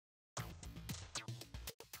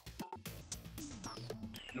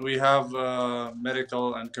We have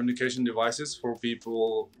medical and communication devices for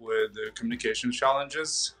people with communication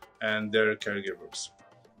challenges and their caregivers.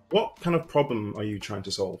 What kind of problem are you trying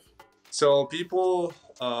to solve? So people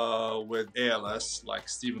with ALS, like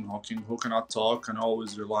Stephen Hawking, who cannot talk and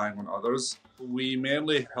always relying on others, we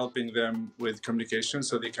mainly helping them with communication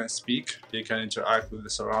so they can speak, they can interact with the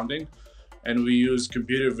surrounding. And we use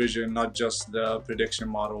computer vision, not just the prediction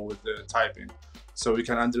model with the typing. So we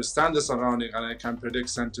can understand the surrounding and I can predict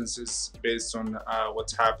sentences based on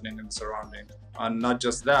what's happening in the surrounding. And not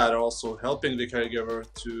just that, also helping the caregiver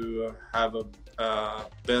to have a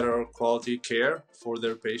better quality care for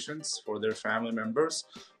their patients, for their family members,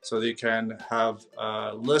 so they can have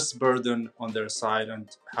less burden on their side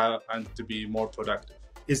and to be more productive.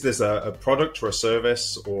 Is this a product or a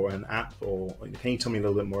service or an app, or can you tell me a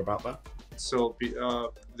little bit more about that? So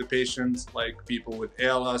the patients, like people with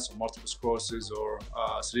ALS or multiple sclerosis or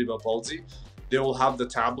cerebral palsy, they will have the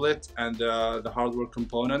tablet and the hardware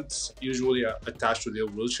components usually attached to their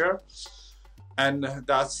wheelchair. And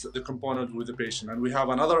that's the component with the patient. And we have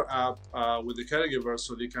another app with the caregiver,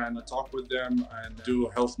 so they can talk with them and do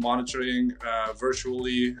health monitoring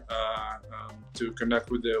virtually to connect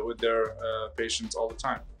with their patients all the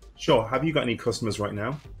time. Sure. Have you got any customers right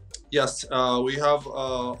now? Yes, we have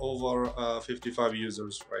over 55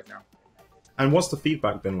 users right now. And what's the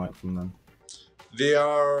feedback been like from them? They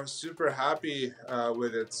are super happy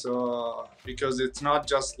with it. So because it's not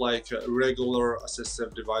just like regular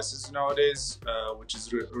assistive devices nowadays, which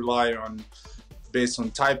is rely on based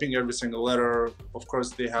on typing every single letter. Of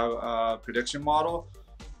course, they have a prediction model,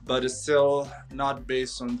 but it's still not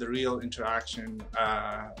based on the real interaction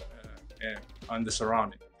on the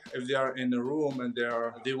surrounding. If they are in a room and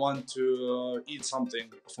they want to eat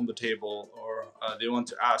something from the table or they want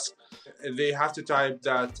to ask, they have to type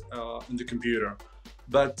that in the computer.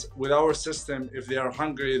 But with our system, if they are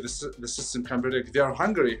hungry, the system can predict they are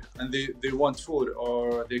hungry and they want food,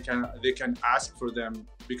 or they can ask for them,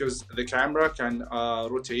 because the camera can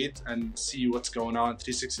rotate and see what's going on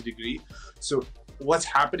 360 degree. So what's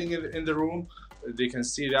happening in the room, they can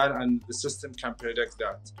see that and the system can predict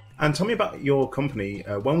that. And tell me about your company.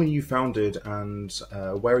 When were you founded and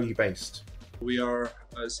where are you based? We are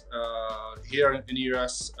here in the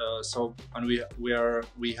US, and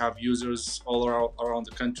we have users all around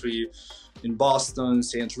the country, in Boston,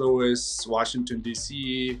 St. Louis, Washington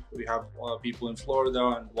DC. We have people in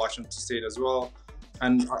Florida and Washington State as well.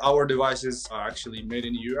 And our devices are actually made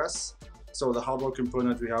in the US. So the hardware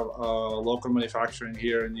component, we have local manufacturing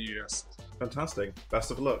here in the US. Fantastic.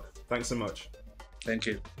 Best of luck. Thanks so much. Thank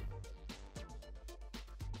you.